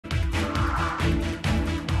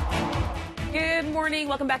morning.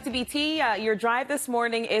 Welcome back to BT. Your drive this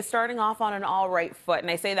morning is starting off on an all right foot. And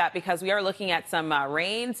I say that because we are looking at some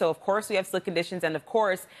rain. So, of course, we have slick conditions. And, of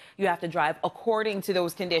course, you have to drive according to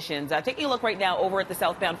those conditions. Taking a look right now over at the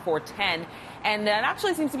southbound 410. And that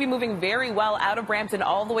actually seems to be moving very well out of Brampton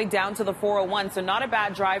all the way down to the 401. So not a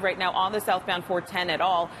bad drive right now on the southbound 410 at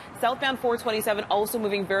all. Southbound 427 also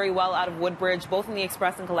moving very well out of Woodbridge, both in the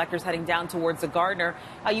express and collectors heading down towards the Gardner.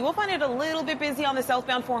 You will find it a little bit busy on the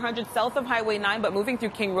southbound 400 south of Highway 9, but moving through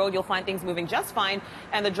King Road, you'll find things moving just fine.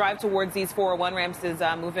 And the drive towards these 401 ramps is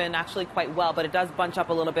moving actually quite well, but it does bunch up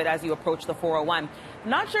a little bit as you approach the 401.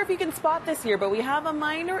 Not sure if you can spot this here, but we have a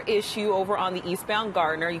minor issue over on the eastbound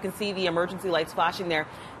Gardner. You can see the emergency lights flashing there.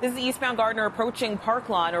 This is the eastbound Gardner approaching Park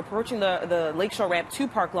Lawn, or approaching the Lakeshore ramp to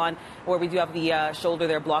Park Lawn, where we do have the shoulder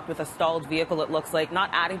there blocked with a stalled vehicle, it looks like. Not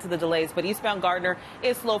adding to the delays, but eastbound Gardner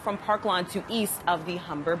is slow from Park Lawn to east of the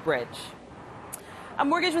Humber Bridge. A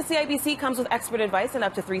mortgage with CIBC comes with expert advice and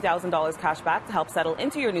up to $3,000 cash back to help settle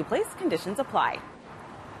into your new place. Conditions apply.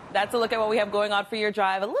 That's a look at what we have going on for your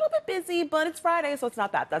drive. A little bit busy, but it's Friday, so it's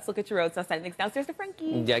not bad. Let's look at your roads. Now, sending things downstairs to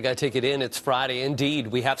Frankie. Yeah, I got to take it in. It's Friday. Indeed,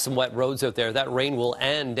 we have some wet roads out there. That rain will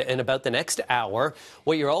end in about the next hour.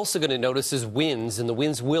 What you're also going to notice is winds, and the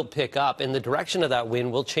winds will pick up, and the direction of that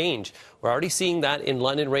wind will change. We're already seeing that in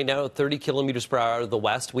London right now at 30 kilometers per hour out of the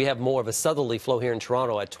west. We have more of a southerly flow here in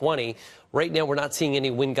Toronto at 20. Right now, we're not seeing any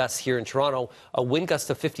wind gusts here in Toronto. A wind gust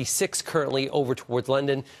of 56 currently over towards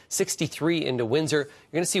London, 63 into Windsor.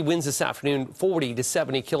 You're going to see winds this afternoon, 40 to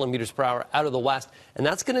 70 kilometers per hour out of the west, and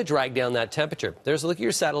that's going to drag down that temperature. There's a look at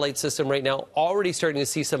your satellite system right now. Already starting to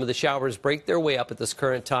see some of the showers break their way up at this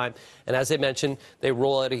current time. And as I mentioned, they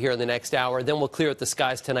roll out of here in the next hour. Then we'll clear out the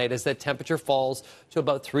skies tonight as that temperature falls to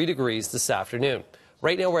about 3 degrees this afternoon.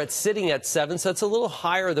 Right now, we're sitting at 7, so it's a little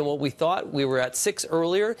higher than what we thought. We were at 6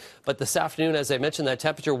 earlier, but this afternoon, as I mentioned, that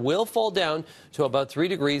temperature will fall down to about 3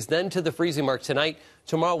 degrees, then to the freezing mark tonight.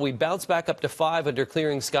 Tomorrow, we bounce back up to 5 under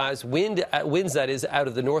clearing skies. Winds, that is, out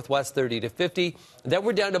of the northwest, 30 to 50. Then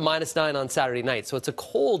we're down to -9 on Saturday night, so it's a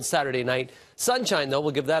cold Saturday night. Sunshine, though, we'll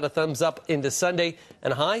give that a thumbs up into Sunday.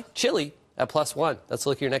 And high, chilly at +1. Let's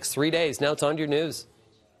look at your next 3 days. Now it's on to your news.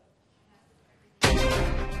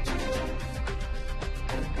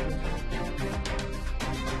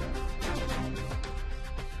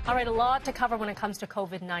 All right, a lot to cover when it comes to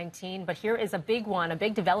COVID-19, but here is a big one, a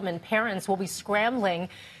big development. Parents will be scrambling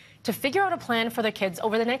to figure out a plan for their kids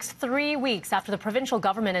over the next 3 weeks after the provincial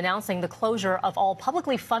government announcing the closure of all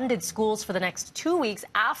publicly funded schools for the next 2 weeks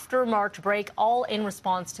after March break, all in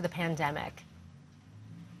response to the pandemic.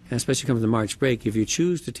 And especially coming to the March break, if you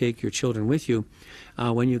choose to take your children with you,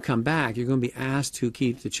 when you come back, you're going to be asked to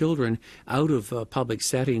keep the children out of public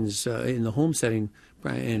settings, in the home setting,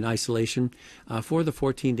 in isolation, for the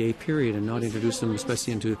 14-day period, and not introduce them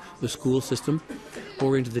especially into the school system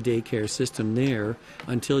or into the daycare system there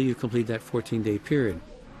until you complete that 14-day period.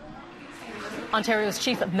 Ontario's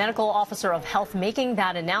Chief Medical Officer of Health making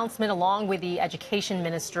that announcement along with the Education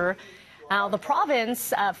Minister. Now, the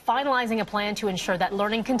province finalizing a plan to ensure that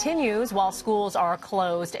learning continues while schools are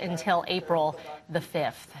closed until April the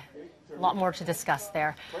 5th. A lot more to discuss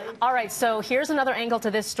there. All right, so here's another angle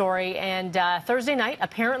to this story. And Thursday night,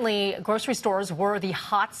 apparently grocery stores were the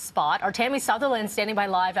hot spot. Our Tammy Sutherland standing by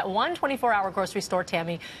live at one 24-hour grocery store.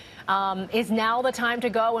 Tammy, is now the time to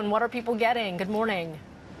go, and what are people getting? Good morning.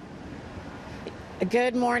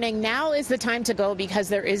 Good morning. Now is the time to go because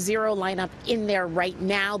there is zero lineup in there right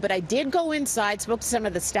now. But I did go inside, spoke to some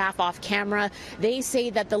of the staff off camera. They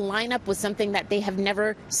say that the lineup was something that they have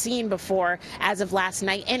never seen before as of last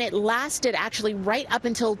night. And it lasted actually right up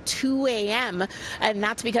until 2 a.m. And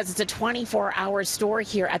that's because it's a 24-hour store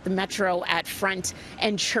here at the Metro at Front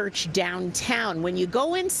and Church downtown. When you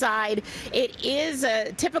go inside, it is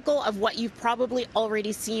typical of what you've probably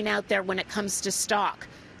already seen out there when it comes to stock.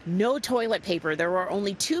 No toilet paper. There were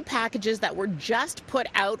only 2 packages that were just put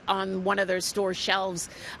out on one of their store shelves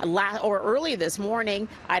early this morning,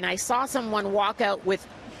 and I saw someone walk out with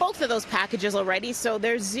both of those packages already, so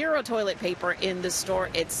there's zero toilet paper in the store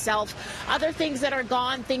itself. Other things that are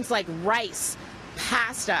gone, things like rice,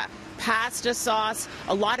 pasta sauce,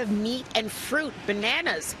 a lot of meat and fruit,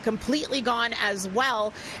 bananas completely gone as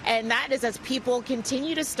well. And that is as people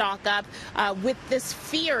continue to stock up with this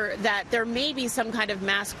fear that there may be some kind of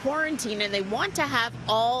mass quarantine, and they want to have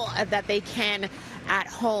all that they can at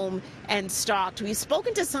home and stocked. We've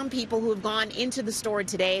spoken to some people who have gone into the store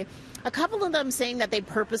today. A couple of them saying that they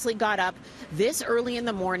purposely got up this early in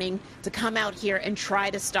the morning to come out here and try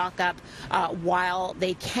to stock up while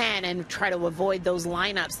they can and try to avoid those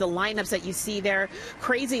lineups. The lineups that you see there,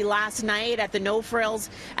 crazy last night at the No Frills,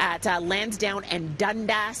 at Lansdowne and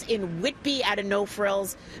Dundas, in Whitby at a No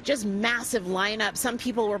Frills, just massive lineup. Some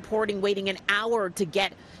people reporting waiting an hour to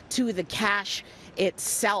get to the cash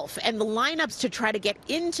itself. And the lineups to try to get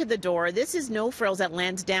into the door, this is No Frills at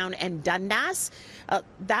Lansdowne and Dundas.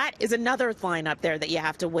 That is another lineup there that you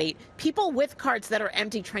have to wait. People with carts that are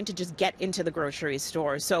empty trying to just get into the grocery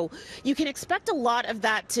store. So you can expect a lot of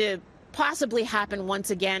that to possibly happen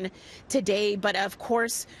once again today. But of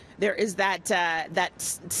course, there is that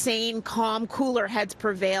sane, calm, cooler heads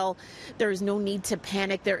prevail. There is no need to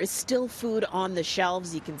panic. There is still food on the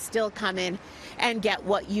shelves. You can still come in and get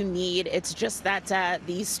what you need. It's just that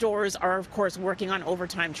these stores are, of course, working on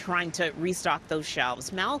overtime trying to restock those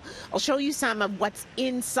shelves. Mel, I'll show you some of what's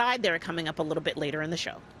inside there coming up a little bit later in the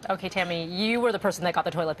show. Okay, Tammy, you were the person that got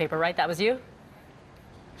the toilet paper, right? That was you?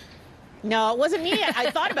 No, it wasn't me.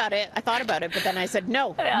 I thought about it, but then I said,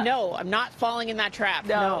 no, I'm not falling in that trap.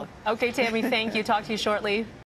 No. Okay, Tammy, thank you. Talk to you shortly.